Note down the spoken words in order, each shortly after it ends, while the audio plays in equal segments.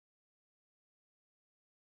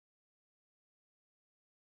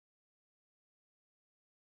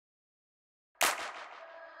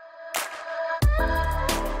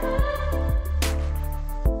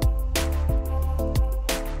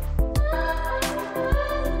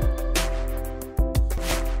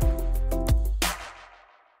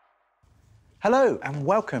Hello and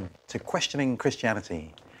welcome to Questioning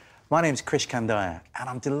Christianity. My name's Krish Kandaya and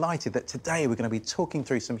I'm delighted that today we're going to be talking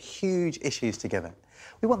through some huge issues together.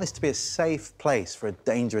 We want this to be a safe place for a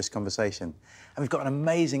dangerous conversation, and we've got an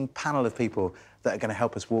amazing panel of people that are going to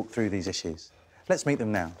help us walk through these issues. Let's meet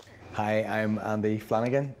them now. Hi, I'm Andy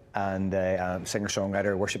Flanagan, and I'm a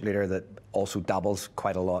singer-songwriter, worship leader that also dabbles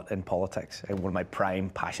quite a lot in politics. And one of my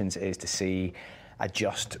prime passions is to see a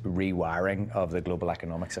just rewiring of the global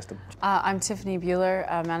economic system. I'm Tiffany Bueller,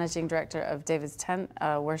 Managing Director of David's Tent,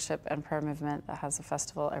 a worship and prayer movement that has a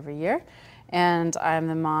festival every year. And I'm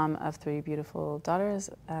the mom of 3 beautiful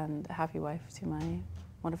daughters and a happy wife to my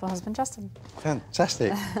wonderful husband, Justin.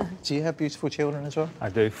 Fantastic. Do you have beautiful children as well? I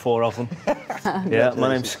do, 4 of them. Yeah, my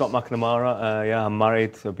name's Scott McNamara. I'm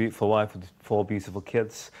married to a beautiful wife with 4 beautiful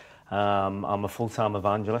kids. I'm a full-time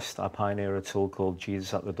evangelist. I pioneer a tool called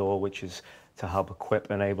Jesus at the Door, which is to help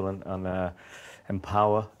equip, enable and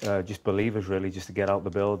empower just believers, really, just to get out the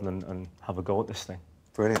building and have a go at this thing.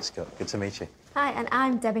 Brilliant, Scott. Good to meet you. Hi, and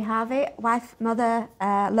I'm Debbie Harvey, wife, mother,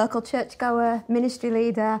 local churchgoer, ministry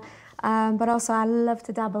leader, but also I love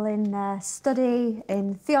to dabble in study,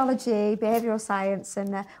 in theology, behavioural science,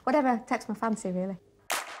 and whatever takes my fancy, really.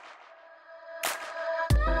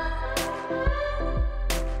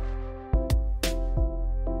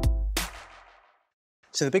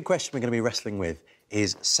 So the big question we're going to be wrestling with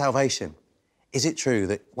is salvation. Is it true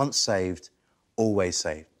that once saved, always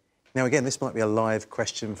saved? Now, again, this might be a live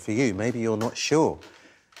question for you. Maybe you're not sure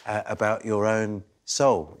about your own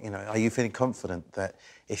soul. You know, are you feeling confident that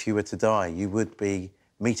if you were to die, you would be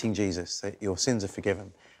meeting Jesus, that your sins are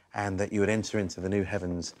forgiven, and that you would enter into the new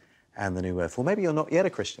heavens and the new earth? Or maybe you're not yet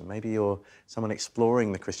a Christian. Maybe you're someone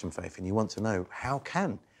exploring the Christian faith and you want to know, how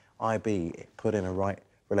can I be put in a right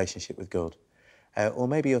relationship with God? Or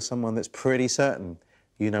maybe you're someone that's pretty certain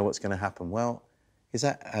you know what's going to happen. Well, is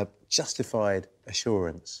that a justified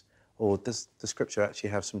assurance? Or does the Scripture actually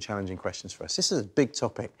have some challenging questions for us? This is a big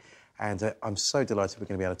topic, and I'm so delighted we're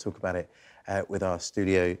going to be able to talk about it with our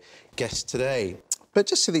studio guest today. But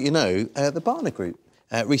just so that you know, the Barna Group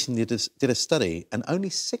recently did a study, and only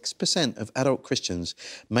 6% of adult Christians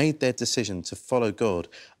made their decision to follow God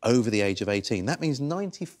over the age of 18. That means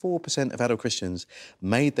 94% of adult Christians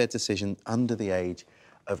made their decision under the age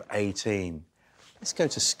of 18. Let's go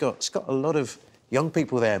to Scott. Scott, a lot of young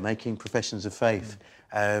people there making professions of faith.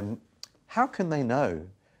 How can they know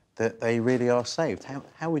that they really are saved?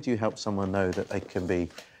 How would you help someone know that they can be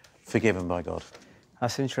forgiven by God?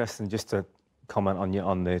 That's interesting, just to comment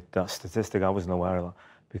on that statistic. I wasn't aware of that,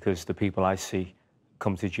 because the people I see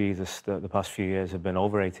come to Jesus the past few years have been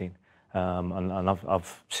over 18. And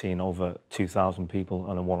I've seen over 2,000 people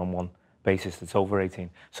on a one-on-one basis that's over 18.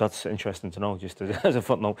 So that's interesting to know, just as a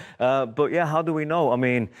footnote. But yeah, how do we know? I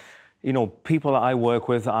mean, you know, people that I work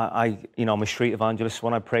with, you know, I'm a street evangelist.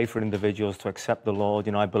 When I pray for individuals to accept the Lord,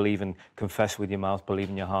 you know, I believe in confess with your mouth, believe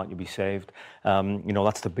in your heart, you'll be saved. You know,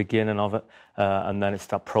 that's the beginning of it. And then it's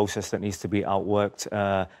that process that needs to be outworked.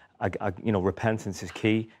 You know, repentance is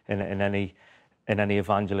key in any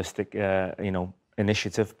evangelistic, you know,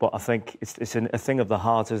 initiative. But I think it's a thing of the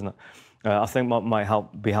heart, isn't it? I think what might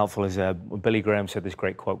be helpful is Billy Graham said this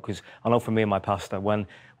great quote, because I know for me and my pastor, when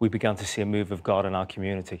we began to see a move of God in our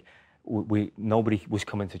community, nobody was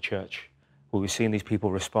coming to church. We were seeing these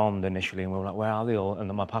people respond initially, and we were like, where are they all? And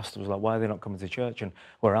then my pastor was like, why are they not coming to church? And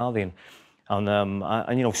where are they?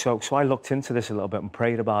 And you know, so I looked into this a little bit and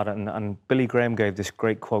prayed about it. And Billy Graham gave this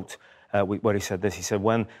great quote where he said this. He said,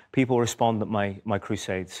 when people respond at my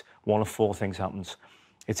crusades, one of 4 things happens.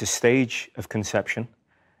 It's a stage of conception,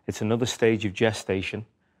 it's another stage of gestation,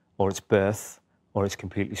 or it's birth, or it's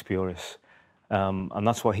completely spurious. And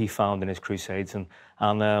that's what he found in his crusades.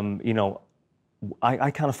 And you know, I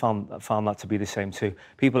kind of found that to be the same too.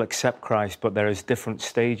 People accept Christ, but there is different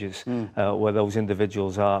stages where those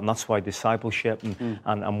individuals are, and that's why discipleship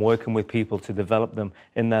and working with people to develop them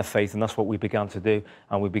in their faith, and that's what we began to do,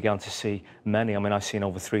 and we began to see many. I mean, I've seen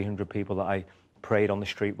over 300 people that I prayed on the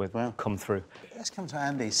street with come through. Let's come to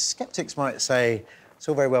Andy. Skeptics might say, it's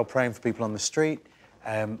all very well praying for people on the street.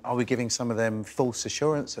 Are we giving some of them false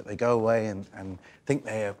assurance that they go away and think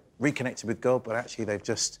they're reconnected with God, but actually they've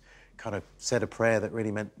just kind of said a prayer that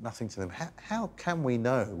really meant nothing to them? How can we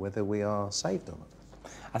know whether we are saved or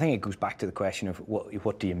not? I think it goes back to the question of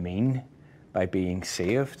what do you mean by being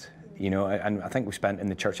saved? You know, and I think we've spent in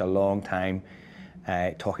the church a long time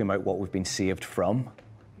talking about what we've been saved from.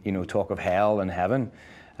 You know, talk of hell and heaven.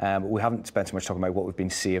 But we haven't spent so much talking about what we've been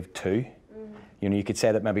saved to. You know, you could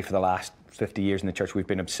say that maybe for the last 50 years in the church we've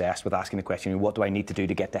been obsessed with asking the question, what do I need to do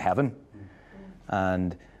to get to heaven?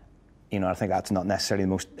 And You know, I think that's not necessarily the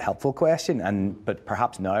most helpful question, but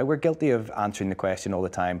perhaps now we're guilty of answering the question all the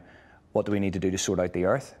time, what do we need to do to sort out the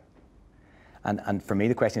earth? And for me,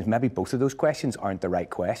 the question is maybe both of those questions aren't the right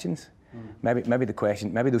questions. Maybe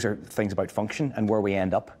those are things about function and where we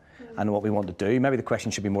end up and what we want to do. Maybe the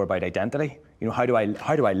question should be more about identity. You know, how do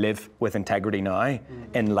I live with integrity now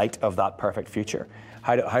in light of that perfect future?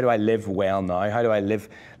 How do I live well now? How do I live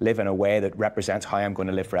in a way that represents how I'm going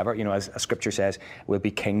to live forever? You know, as Scripture says, we'll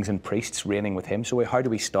be kings and priests reigning with Him. So how do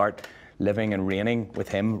we start living and reigning with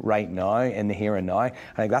Him right now, in the here and now? I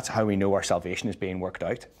think that's how we know our salvation is being worked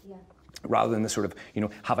out. Yeah. Rather than the sort of, you know,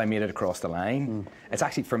 have I made it across the line? It's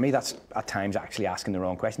actually, for me, that's at times actually asking the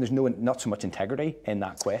wrong question. There's not so much integrity in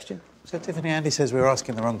that question. So Tiffany, Andy says we're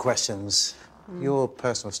asking the wrong questions. Your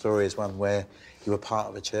personal story is one where you were part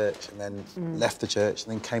of a church and then left the church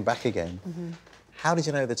and then came back again. How did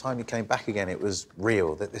you know the time you came back again it was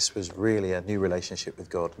real, that this was really a new relationship with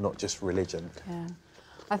God, not just religion? Yeah.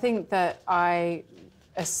 I think that I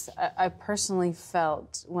personally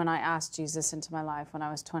felt when I asked Jesus into my life when I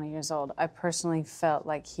was 20 years old, I personally felt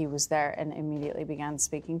like He was there and immediately began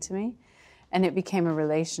speaking to me. And it became a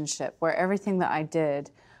relationship where everything that I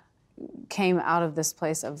did came out of this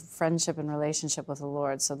place of friendship and relationship with the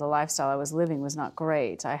Lord. So the lifestyle I was living was not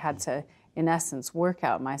great. I had to, in essence, work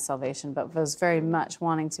out my salvation, but was very much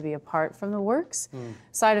wanting to be apart from the works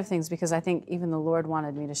side of things, because I think even the Lord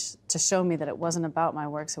wanted me to show me that it wasn't about my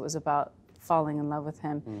works, it was about falling in love with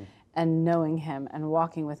Him and knowing Him and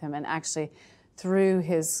walking with Him. And actually, through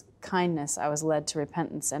His kindness, I was led to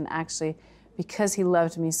repentance. And actually, because He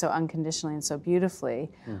loved me so unconditionally and so beautifully,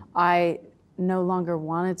 I no longer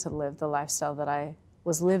wanted to live the lifestyle that I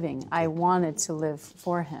was living. I wanted to live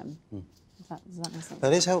for Him. Does that make sense?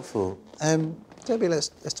 That is helpful. Debbie, let's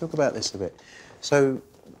talk about this a bit. So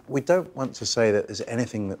we don't want to say that there's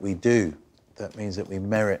anything that we do that means that we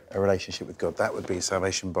merit a relationship with God. That would be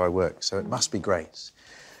salvation by works. So it must be grace.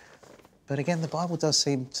 But again, the Bible does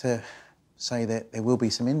seem to say that there will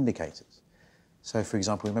be some indicators. So, for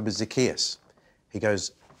example, remember Zacchaeus. He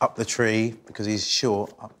goes up the tree because he's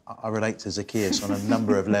short. I relate to Zacchaeus on a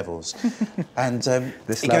number of levels. And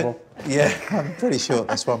this level? Yeah, I'm pretty short.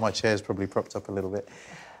 That's why my chair's probably propped up a little bit.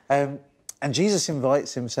 And Jesus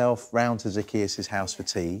invites Himself round to Zacchaeus' house for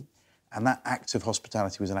tea. And that act of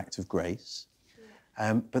hospitality was an act of grace.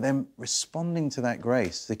 But then responding to that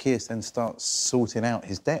grace, Zacchaeus then starts sorting out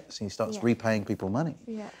his debts. He starts repaying people money.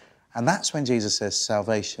 Yeah. And that's when Jesus says,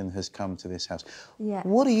 salvation has come to this house. Yeah.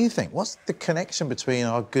 What do you think? What's the connection between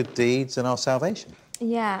our good deeds and our salvation?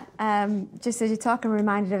 Yeah, just as you're talking, I'm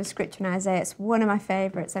reminded of a scripture in Isaiah. It's one of my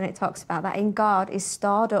favourites, and it talks about that in God is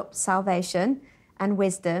stored up salvation and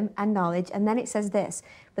wisdom and knowledge. And then it says this,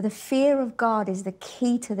 but the fear of God is the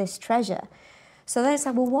key to this treasure. So then it's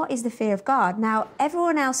like, well, what is the fear of God? Now,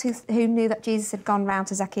 everyone else who knew that Jesus had gone round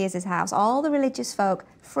to Zacchaeus' house, all the religious folk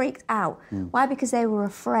freaked out. Why? Because they were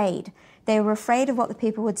afraid. They were afraid of what the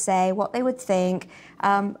people would say, what they would think,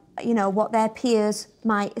 you know, what their peers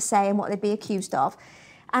might say and what they'd be accused of.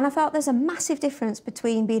 And I thought there's a massive difference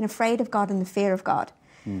between being afraid of God and the fear of God.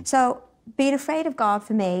 So being afraid of God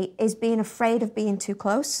for me is being afraid of being too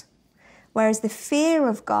close, whereas the fear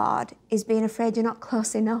of God is being afraid you're not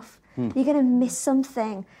close enough. You're going to miss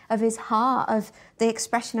something of His heart, of the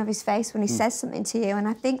expression of His face when He says something to you. And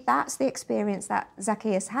I think that's the experience that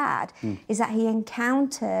Zacchaeus had, is that he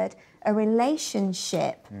encountered a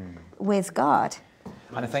relationship with God.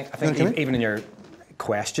 And I think even in your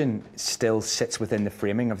question still sits within the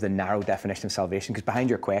framing of the narrow definition of salvation, because behind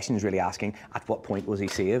your question is really asking at what point was he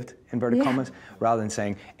saved, inverted commas, rather than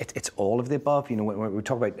saying it's all of the above. You know, when we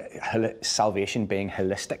talk about salvation being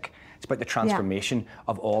holistic, it's about the transformation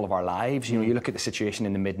of all of our lives. You know, you look at the situation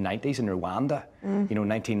in the mid-90s in Rwanda, you know,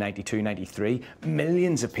 1992, 93,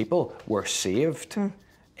 millions of people were saved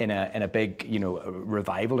in a big, you know,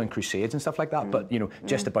 revival and crusades and stuff like that. But, you know,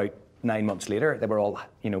 just about 9 months later, they were all,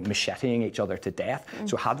 you know, macheteing each other to death.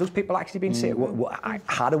 So had those people actually been saved?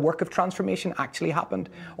 Had a work of transformation actually happened?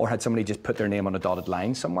 Or had somebody just put their name on a dotted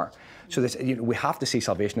line somewhere? So this, you know, we have to see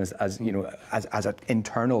salvation as you know, as an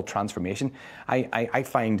internal transformation. I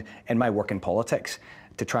find in my work in politics,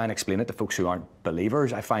 to try and explain it to folks who aren't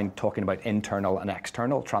believers, I find talking about internal and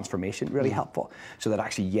external transformation really helpful. So that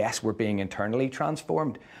actually, yes, we're being internally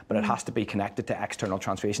transformed, but it has to be connected to external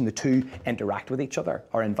transformation. The two interact with each other,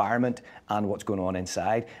 our environment and what's going on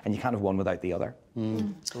inside, and you can't have one without the other.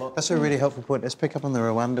 That's a really helpful point. Let's pick up on the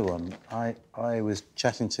Rwanda one. I was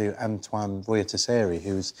chatting to Antoine Voyateseri,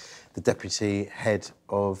 who's the deputy head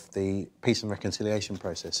of the peace and reconciliation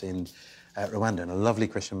process in Rwanda, and a lovely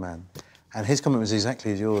Christian man. And his comment was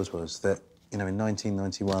exactly as yours was, that, you know, in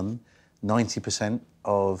 1991, 90%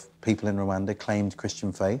 of people in Rwanda claimed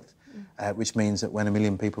Christian faith, which means that when 1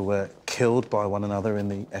 million people were killed by one another in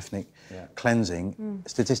the ethnic cleansing,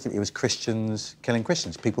 statistically it was Christians killing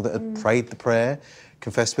Christians, people that had prayed the prayer,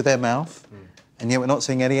 confessed with their mouth, and yet we're not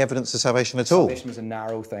seeing any evidence of salvation at all. Salvation was a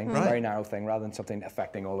narrow thing, a very narrow thing, rather than something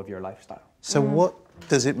affecting all of your lifestyle. So what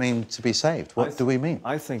does it mean to be saved? What do we mean?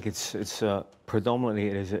 I think it's predominantly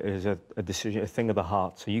it is a decision, a thing of the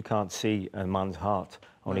heart. So you can't see a man's heart,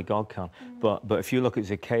 only God can. But if you look at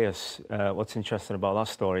Zacchaeus, what's interesting about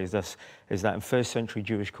that story is that in first century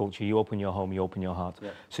Jewish culture, you open your home, you open your heart. Yeah.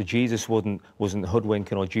 So Jesus wasn't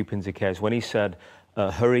hoodwinking or duping Zacchaeus. When he said,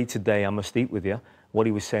 hurry today, I must eat with you, what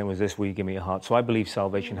he was saying was this: will you give me your heart? So I believe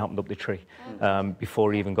salvation happened up the tree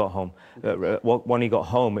before he even got home. When he got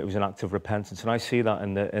home, it was an act of repentance. And I see that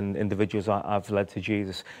in individuals I've led to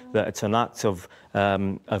Jesus, that it's an act of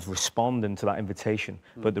responding to that invitation,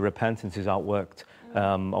 but the repentance is outworked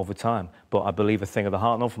over time. But I believe a thing of the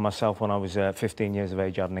heart. Not for myself, when I was 15 years of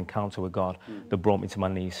age, I had an encounter with God that brought me to my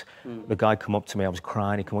knees. The guy came up to me, I was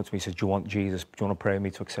crying, he came up to me and said, do you want Jesus? Do you want to pray with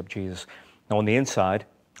me to accept Jesus? Now on the inside,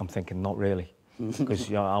 I'm thinking, not really.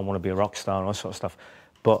 Because I want to be a rock star and all that sort of stuff,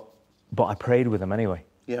 but I prayed with him anyway,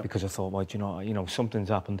 because I thought, well, you know, something's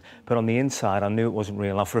happened. But on the inside, I knew it wasn't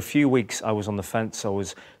real. Now, for a few weeks, I was on the fence. I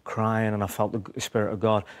was crying, and I felt the Spirit of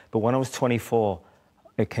God. But when I was 24,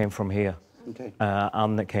 it came from here,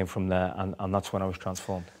 and it came from there, and that's when I was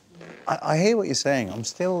transformed. I hear what you're saying. I'm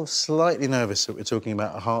still slightly nervous that we're talking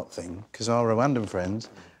about a heart thing, because our Rwandan friends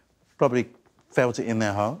probably felt it in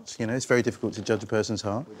their hearts. You know, it's very difficult to judge a person's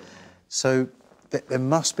heart. So there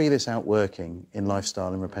must be this outworking in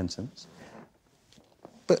lifestyle and repentance.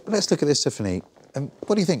 But let's look at this, Tiffany.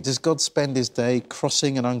 What do you think? Does God spend his day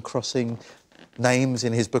crossing and uncrossing names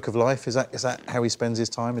in his book of life? Is that how he spends his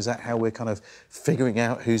time? Is that how we're kind of figuring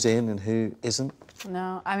out who's in and who isn't?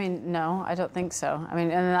 No, I mean, no, I don't think so. I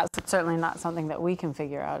mean, and that's certainly not something that we can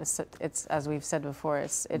figure out. It's as we've said before,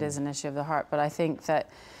 it is an issue of the heart. But I think that,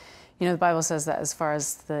 you know, the Bible says that as far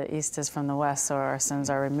as the east is from the west, so our sins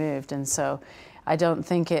are removed. And so I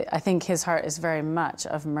think his heart is very much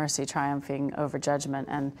of mercy triumphing over judgment,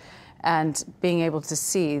 and being able to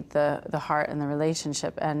see the heart and the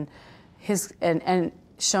relationship and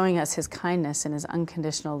showing us his kindness and his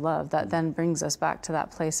unconditional love, that then brings us back to that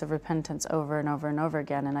place of repentance over and over and over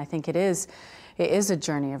again. And I think it is a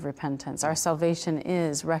journey of repentance. Our salvation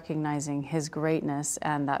is recognizing his greatness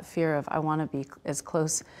and that fear of, I want to be as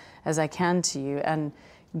close as I can to you, and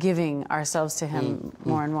giving ourselves to him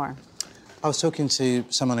more and more. I was talking to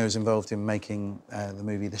someone who was involved in making the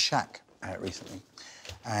movie The Shack recently.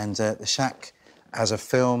 And The Shack, as a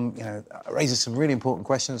film, you know, raises some really important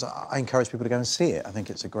questions. I encourage people to go and see it. I think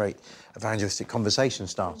it's a great evangelistic conversation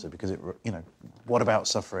starter, because you know, what about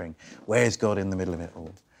suffering? Where's God in the middle of it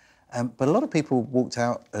all? But a lot of people walked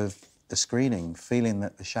out of the screening feeling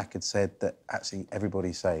that The Shack had said that actually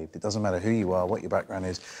everybody's saved. It doesn't matter who you are, what your background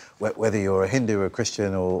is, whether you're a Hindu or a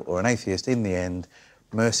Christian or an atheist, in the end,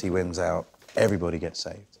 mercy wins out, everybody gets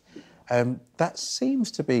saved. That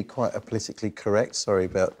seems to be quite a politically correct, sorry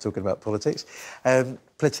about talking about politics,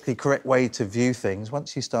 politically correct way to view things.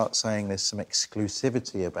 Once you start saying there's some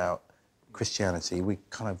exclusivity about Christianity, we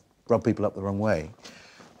kind of rub people up the wrong way.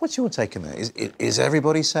 What's your take on that? Is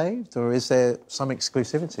everybody saved, or is there some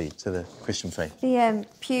exclusivity to the Christian faith? The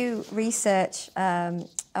Pew Research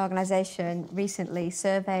organisation recently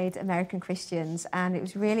surveyed American Christians, and it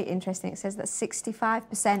was really interesting. It says that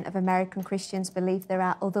 65% of American Christians believe there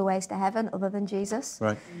are other ways to heaven other than Jesus.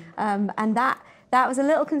 Right. And that was a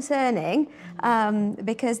little concerning,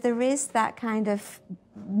 because there is that kind of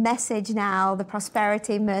message now, the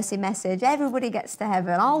prosperity, mercy message. Everybody gets to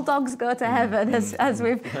heaven. All dogs go to heaven, as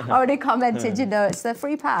we've already commented, you know, it's the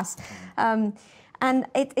free pass. And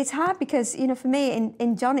it's hard because, you know, for me,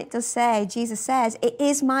 in John it does say, Jesus says, it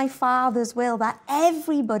is my Father's will that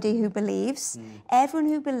everybody who believes, everyone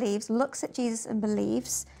who believes, looks at Jesus and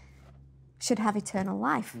believes, should have eternal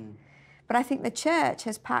life. But I think the church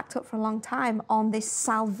has packed up for a long time on this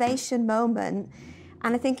salvation moment.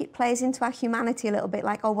 And I think it plays into our humanity a little bit,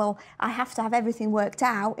 like, oh, well, I have to have everything worked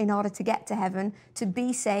out in order to get to heaven, to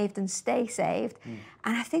be saved and stay saved.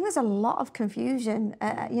 And I think there's a lot of confusion,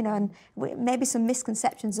 you know, and maybe some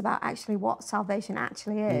misconceptions about actually what salvation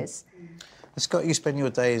actually is. Scott, you spend your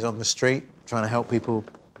days on the street trying to help people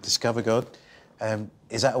discover God.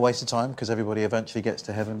 Is that a waste of time, because everybody eventually gets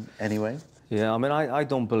to heaven anyway? Yeah, I mean, I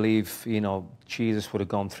don't believe, you know, Jesus would have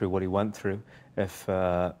gone through what he went through if,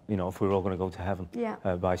 you know, if we were all going to go to heaven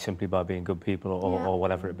simply by being good people or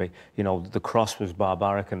whatever it be. You know, the cross was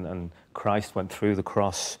barbaric, and Christ went through the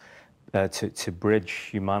cross to bridge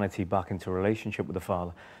humanity back into a relationship with the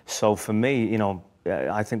Father. So for me, you know,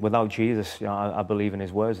 I think without Jesus, you know, I believe in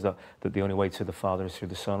his words that the only way to the Father is through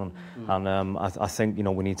the Son. And I think, you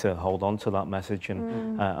know, we need to hold on to that message.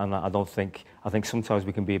 And I think sometimes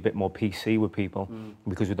we can be a bit more PC with people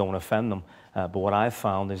because we don't want to offend them. But what I've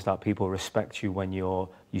found is that people respect you when you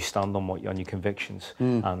stand on on your convictions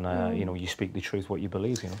and, you know, you speak the truth, what you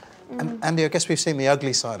believe, you know. And Andy, I guess we've seen the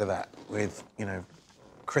ugly side of that with, you know,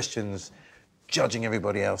 Christians judging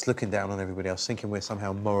everybody else, looking down on everybody else, thinking we're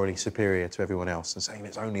somehow morally superior to everyone else and saying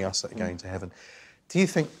it's only us that are going to heaven. Do you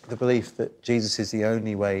think the belief that Jesus is the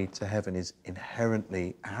only way to heaven is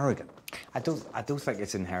inherently arrogant? I don't think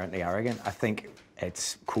it's inherently arrogant. I think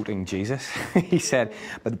it's quoting Jesus. He said,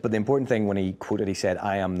 but the important thing when he quoted, he said,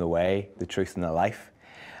 "I am the way, the truth and the life."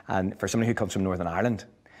 And for somebody who comes from Northern Ireland,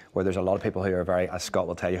 where there's a lot of people who are very, as Scott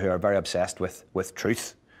will tell you, who are very obsessed with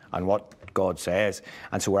truth and what God says.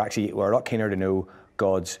 And so we're a lot keener to know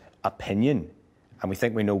God's opinion. And we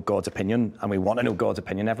think we know God's opinion and we want to know God's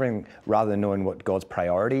opinion, everything, rather than knowing what God's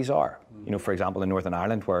priorities are. You know, for example, in Northern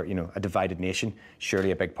Ireland, where, you know, a divided nation,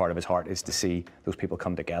 surely a big part of his heart is to see those people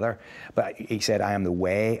come together. But he said, "I am the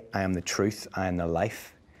way, I am the truth, I am the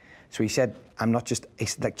life." So he said, I'm not just,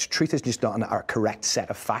 like, truth is just not a correct set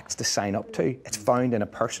of facts to sign up to. It's found in a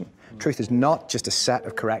person. Truth is not just a set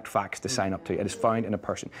of correct facts to sign up to. It is found in a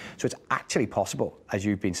person. So it's actually possible, as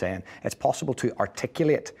you've been saying, it's possible to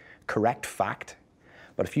articulate correct fact.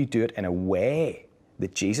 But if you do it in a way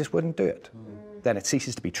that Jesus wouldn't do it, then it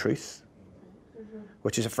ceases to be truth,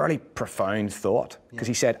 which is a fairly profound thought. Because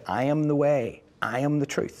he said, "I am the way, I am the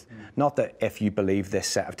truth." Not that if you believe this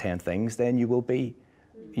set of 10 things, then you will be,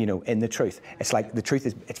 you know, in the truth. It's like the truth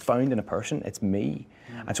is, it's found in a person, it's me.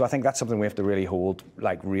 And so I think that's something we have to really hold,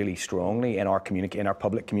 like, really strongly in our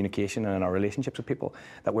public communication and in our relationships with people,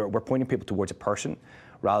 that we're pointing people towards a person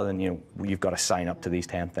rather than, you know, you've got to sign up to these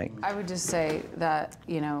 10 things. I would just say that,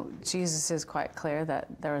 you know, Jesus is quite clear that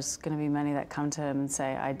there's going to be many that come to him and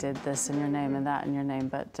say, "I did this in your name and that in your name,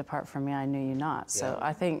 but depart from me, I knew you not." So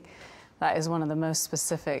I think that is one of the most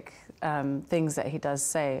specific things that he does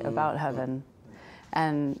say about heaven.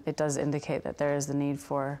 And it does indicate that there is the need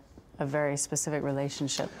for a very specific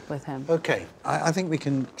relationship with him. OK, I think we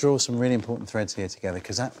can draw some really important threads here together,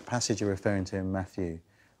 because that passage you're referring to in Matthew,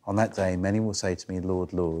 "On that day, many will say to me,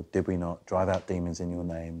 'Lord, Lord, did we not drive out demons in your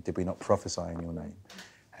name? Did we not prophesy in your name?'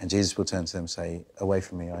 And Jesus will turn to them and say, 'Away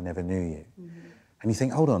from me, I never knew you.'" And you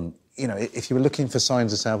think, hold on, you know, if you were looking for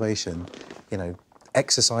signs of salvation, you know,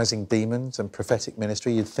 exorcising demons and prophetic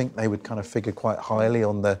ministry, you'd think they would kind of figure quite highly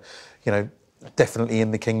on the, you know, definitely in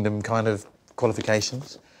the kingdom kind of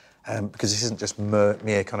qualifications. Because this isn't just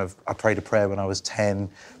mere kind of, I prayed a prayer when I was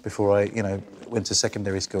 10 before I, you know, went to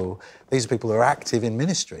secondary school. These are people who are active in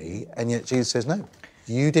ministry, and yet Jesus says, "No,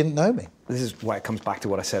 you didn't know me." This is why it comes back to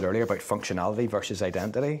what I said earlier about functionality versus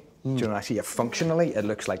identity. Do you know, actually, functionally, it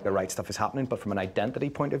looks like the right stuff is happening, but from an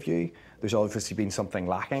identity point of view, there's obviously been something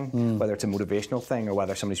lacking, whether it's a motivational thing or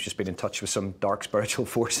whether somebody's just been in touch with some dark spiritual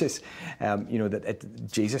forces. You know,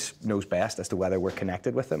 Jesus knows best as to whether we're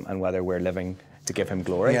connected with him and whether we're living to give him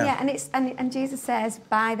glory. Yeah, and Jesus says,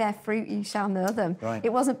 "By their fruit you shall know them." Right.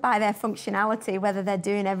 It wasn't by their functionality, whether they're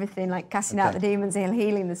doing everything like casting out the demons and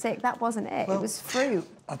healing the sick. That wasn't it. It was fruit.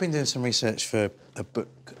 I've been doing some research for a book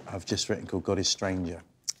I've just written called God is Stranger.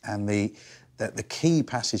 And the key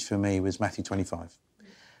passage for me was Matthew 25.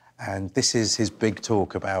 And this is his big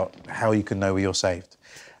talk about how you can know you're saved.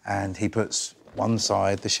 And he puts one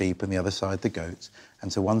side the sheep and the other side the goats.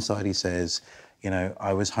 And to one side he says, you know,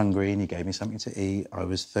 "I was hungry and you gave me something to eat. I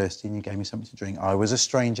was thirsty and you gave me something to drink. I was a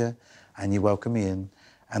stranger and you welcomed me in."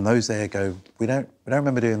 And those there go, we don't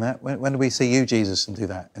remember doing that. When did we see you, Jesus, and do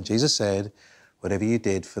that? And Jesus said, "Whatever you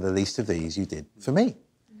did for the least of these, you did for me."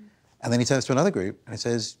 And then he turns to another group and he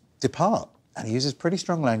says, "Depart." And he uses pretty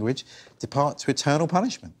strong language, "Depart to eternal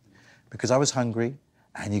punishment, because I was hungry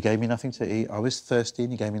and you gave me nothing to eat. I was thirsty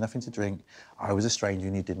and you gave me nothing to drink. I was a stranger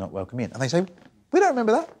and you did not welcome me in." And they say, "We don't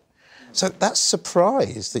remember that." So that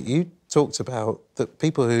surprise that you talked about, that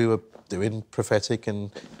people who are doing prophetic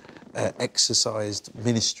and exercised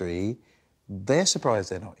ministry, they're surprised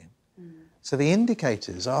they're not in. So the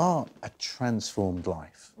indicators are a transformed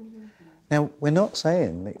life. Now, we're not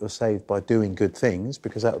saying that you're saved by doing good things,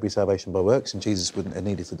 because that would be salvation by works and Jesus wouldn't have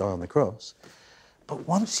needed to die on the cross. But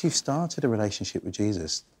once you've started a relationship with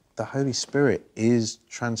Jesus, the Holy Spirit is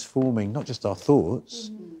transforming not just our thoughts,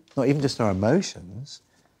 not even just our emotions,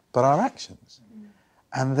 but our actions.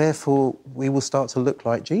 And therefore, we will start to look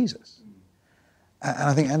like Jesus. And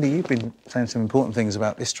I think, Andy, you've been saying some important things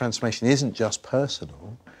about this transformation isn't just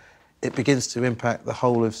personal, it begins to impact the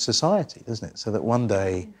whole of society, doesn't it? So that one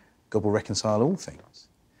day God will reconcile all things.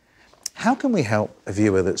 How can we help a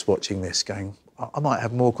viewer that's watching this going, I might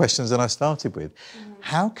have more questions than I started with?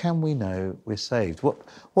 How can we know we're saved?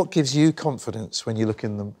 What gives you confidence when you look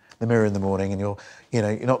in the mirror in the morning and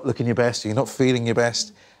you're not looking your best, or you're not feeling your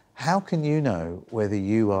best? How can you know whether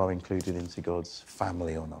you are included into God's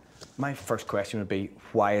family or not? My first question would be,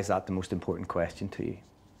 why is that the most important question to you?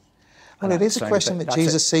 Well, it is a question that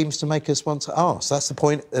Jesus seems to make us want to ask. That's the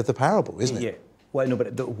point of the parable, isn't it? Yeah. Well, no,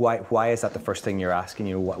 but why is that the first thing you're asking?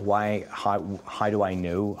 You know, how do I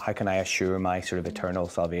know? How can I assure my sort of eternal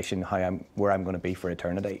salvation? Where I'm going to be for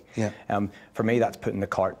eternity? Yeah. For me, that's putting the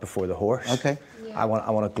cart before the horse. Okay. Yeah. I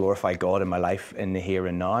want to glorify God in my life in the here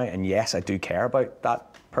and now. And yes, I do care about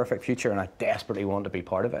that perfect future, and I desperately want to be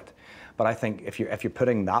part of it. But I think if you're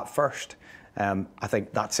putting that first, I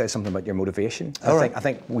think that says something about your motivation. I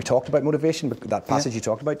think we talked about motivation, but that passage you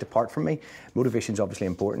talked about, depart from me, motivation is obviously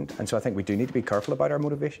important. And so I think we do need to be careful about our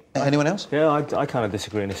motivation. Anyone else? Yeah, I kind of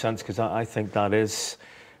disagree in a sense, because I think that is,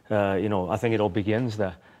 I think it all begins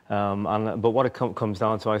there. But what it comes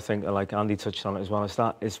down to, I think, like Andy touched on it as well,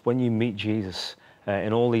 is when you meet Jesus,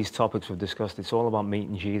 in all these topics we've discussed, it's all about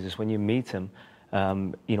meeting Jesus. When you meet him,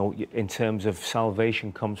 in terms of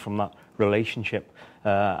salvation comes from that relationship,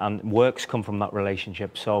 and works come from that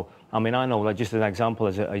relationship. So, I mean, I know, like, just an example,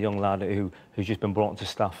 as a young lad who's just been brought into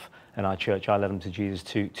staff in our church. I led him to Jesus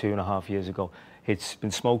 2.5 years ago. He'd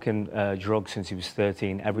been smoking drugs since he was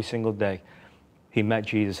 13 every single day. He met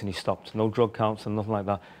Jesus and he stopped. No drug counseling, nothing like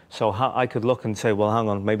that. So I could look and say, well, hang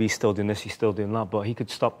on, maybe he's still doing this, he's still doing that, but he could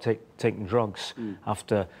stop taking drugs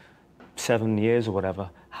after 7 years or whatever.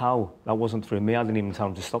 How? That wasn't through me. I didn't even tell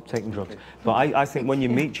him to stop taking drugs. But I think when you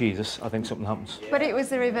meet Jesus, I think something happens. But it was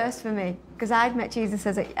the reverse for me, because I'd met Jesus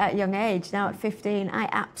at a young age. Now at 15, I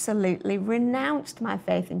absolutely renounced my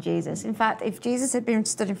faith in Jesus. In fact, if Jesus had been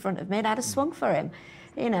stood in front of me, I'd have swung for him,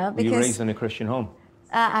 because... Were you raised in a Christian home?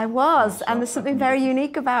 I was, and there's something very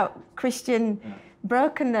unique about Christian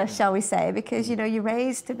brokenness, shall we say, because, you're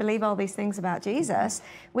raised to believe all these things about Jesus,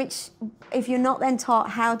 which, if you're not then taught,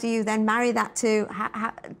 how do you then marry that to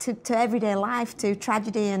everyday life, to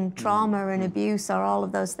tragedy and trauma and abuse, or all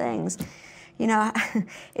of those things?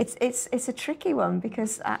 It's a tricky one,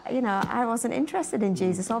 because, I wasn't interested in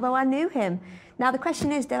Jesus, although I knew him. Now, the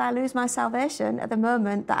question is, did I lose my salvation at the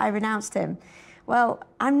moment that I renounced him? Well,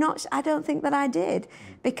 I don't think that I did,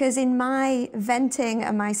 because in my venting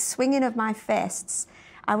and my swinging of my fists,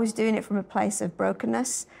 I was doing it from a place of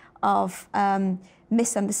brokenness, of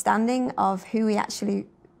misunderstanding of who he actually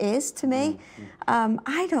is to me.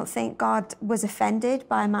 I don't think God was offended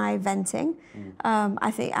by my venting.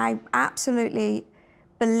 I think I absolutely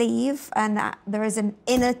believe, and that there is an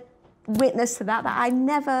inner witness to that I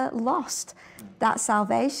never lost that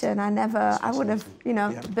salvation. I would have,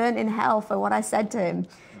 burnt in hell for what I said to him,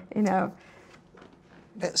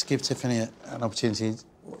 Let's give Tiffany an opportunity.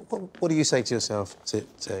 What do you say to yourself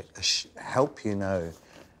to help you know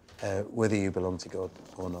whether you belong to God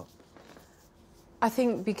or not? I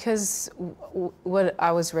think because what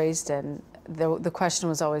I was raised in, the question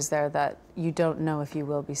was always there that you don't know if you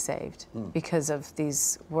will be saved because of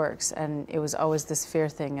these works, and it was always this fear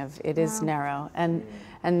thing of it is narrow.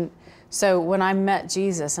 And so when I met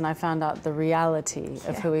Jesus and I found out the reality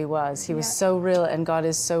of who he was so real, and God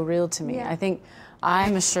is so real to me. I think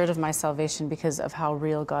I'm assured of my salvation because of how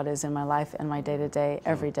real God is in my life and my day-to-day,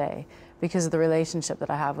 every day, because of the relationship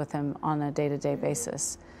that I have with him on a day-to-day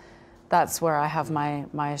basis. That's where I have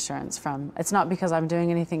my assurance from. It's not because I'm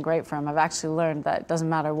doing anything great for him. I've actually learned that it doesn't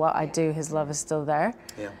matter what I do, his love is still there.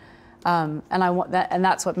 And I want that, and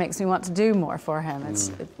that's what makes me want to do more for him.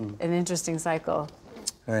 It's an interesting cycle.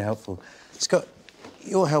 Very helpful. Scott,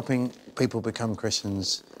 you're helping people become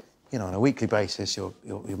Christians, on a weekly basis. You're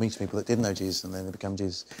meeting people that didn't know Jesus and then they become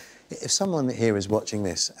Jesus. If someone here is watching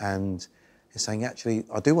this and is saying, actually,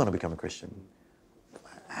 I do want to become a Christian,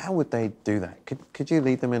 how would they do that? Could you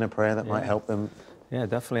lead them in a prayer that might help them? Yeah,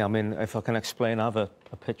 definitely. I mean, if I can explain, I have a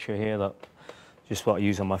picture here that just what I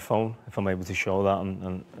use on my phone, if I'm able to show that,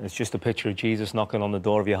 and it's just a picture of Jesus knocking on the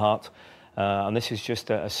door of your heart. And this is just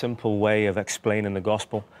a simple way of explaining the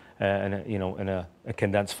gospel in a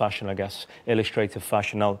condensed fashion, I guess, illustrative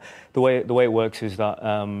fashion. Now, the way it works is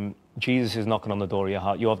that Jesus is knocking on the door of your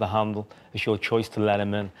heart. You have the handle. It's your choice to let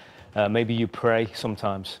him in. Maybe you pray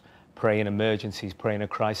sometimes. Pray in emergencies, pray in a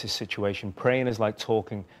crisis situation. Praying is like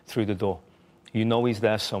talking through the door. You know he's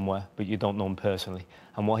there somewhere, but you don't know him personally.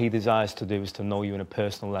 And what he desires to do is to know you in a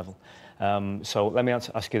personal level. So let me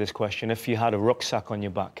ask you this question. If you had a rucksack on your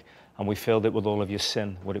back and we filled it with all of your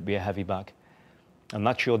sin, would it be a heavy bag? And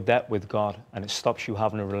that's your debt with God, and it stops you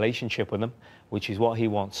having a relationship with him, which is what he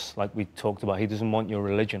wants. Like we talked about, he doesn't want your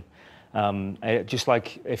religion. Just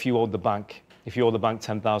like if you owed the bank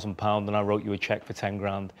 £10,000 and I wrote you a cheque for 10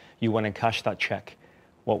 grand, you went and cashed that cheque,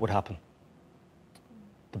 what would happen?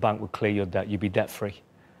 The bank would clear your debt, you'd be debt free.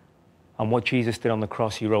 And what Jesus did on the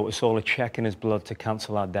cross, he wrote us all a cheque in his blood to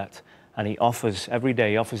cancel our debt. And he offers, every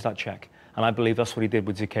day he offers that cheque. And I believe that's what he did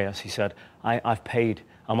with Zacchaeus. He said, I've paid,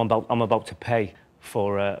 I'm about to pay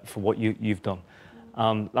for what you've done.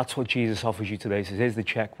 That's what Jesus offers you today. He says, here's the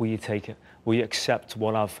cheque, will you take it? Will you accept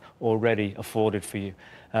what I've already afforded for you?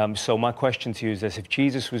 So my question to you is this: if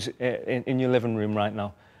Jesus was in your living room right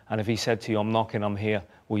now, and if he said to you, I'm knocking, I'm here,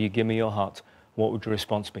 will you give me your heart? What would your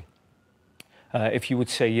response be? If you would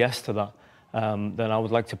say yes to that, then I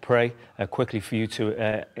would like to pray quickly for you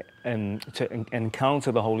to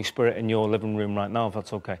encounter the Holy Spirit in your living room right now, if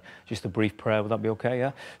that's okay. Just a brief prayer, would that be okay,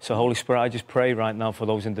 yeah? So Holy Spirit, I just pray right now for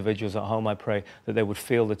those individuals at home. I pray that they would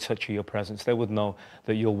feel the touch of your presence. They would know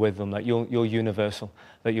that you're with them, that you're universal,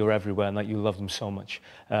 that you're everywhere, and that you love them so much.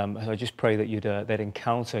 I just pray that they'd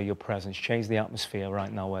encounter your presence, change the atmosphere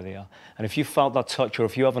right now where they are. And if you felt that touch, or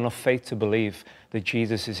if you have enough faith to believe that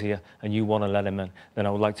Jesus is here and you want to let him in, then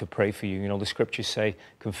I would like to pray for you. You know, the scriptures say,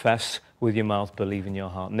 confess with your mouth, believe in your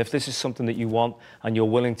heart. And if this is something that you want and you're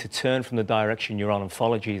willing to turn from the direction you're on and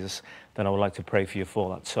follow Jesus, then I would like to pray for you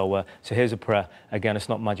for that. So here's a prayer. Again, it's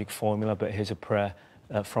not magic formula, but here's a prayer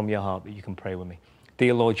from your heart that you can pray with me.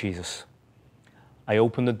 Dear Lord Jesus, I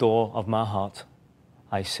open the door of my heart.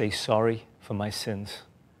 I say sorry for my sins.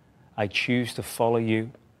 I choose to follow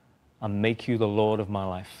you and make you the Lord of my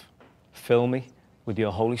life. Fill me with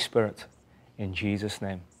your Holy Spirit in Jesus'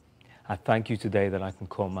 name. I thank you today that I can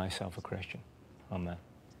call myself a Christian. Amen.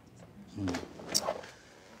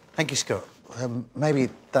 Thank you, Scott. Maybe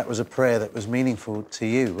that was a prayer that was meaningful to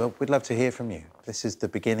you. Well, we'd love to hear from you. This is the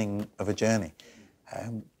beginning of a journey.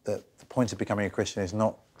 The point of becoming a Christian is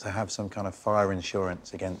not to have some kind of fire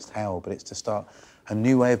insurance against hell, but it's to start a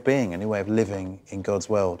new way of being, a new way of living in God's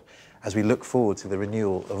world as we look forward to the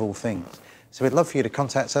renewal of all things. So we'd love for you to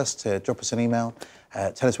contact us, to drop us an email,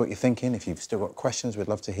 tell us what you're thinking. If you've still got questions, we'd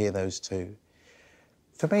love to hear those too.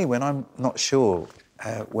 For me, when I'm not sure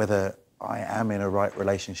whether I am in a right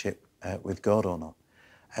relationship with God or not,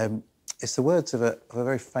 it's the words of a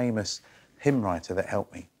very famous hymn writer that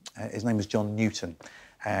helped me. His name is John Newton,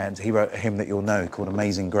 and he wrote a hymn that you'll know called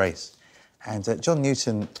Amazing Grace. And John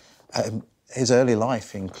Newton, his early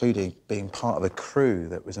life included being part of a crew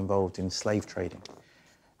that was involved in slave trading.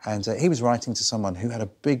 And he was writing to someone who had a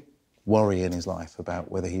big worry in his life about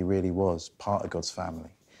whether he really was part of God's family.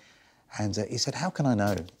 And he said, how can I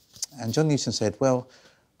know? And John Newton said, well,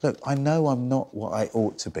 look, I know I'm not what I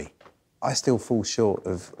ought to be. I still fall short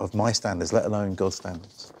of my standards, let alone God's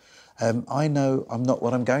standards. I know I'm not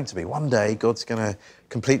what I'm going to be. One day, God's going to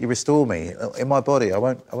completely restore me in my body. I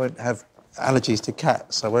won't have allergies to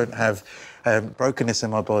cats. I won't have brokenness in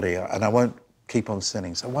my body, and I won't keep on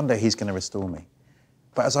sinning. So one day he's going to restore me.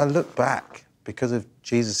 But as I look back, because of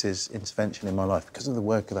Jesus' intervention in my life, because of the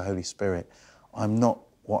work of the Holy Spirit, I'm not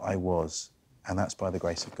what I was, and that's by the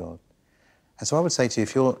grace of God. And so I would say to you,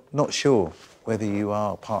 if you're not sure whether you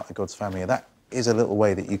are part of God's family, that is a little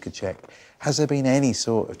way that you could check. Has there been any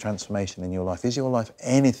sort of transformation in your life? Is your life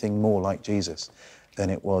anything more like Jesus than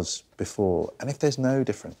it was before? And if there's no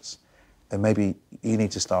difference, then maybe you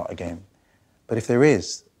need to start again. But if there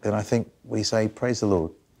is, then I think we say, praise the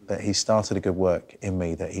Lord, that he started a good work in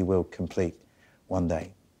me that he will complete one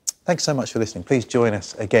day. Thanks so much for listening. Please join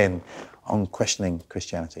us again on Questioning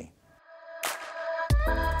Christianity.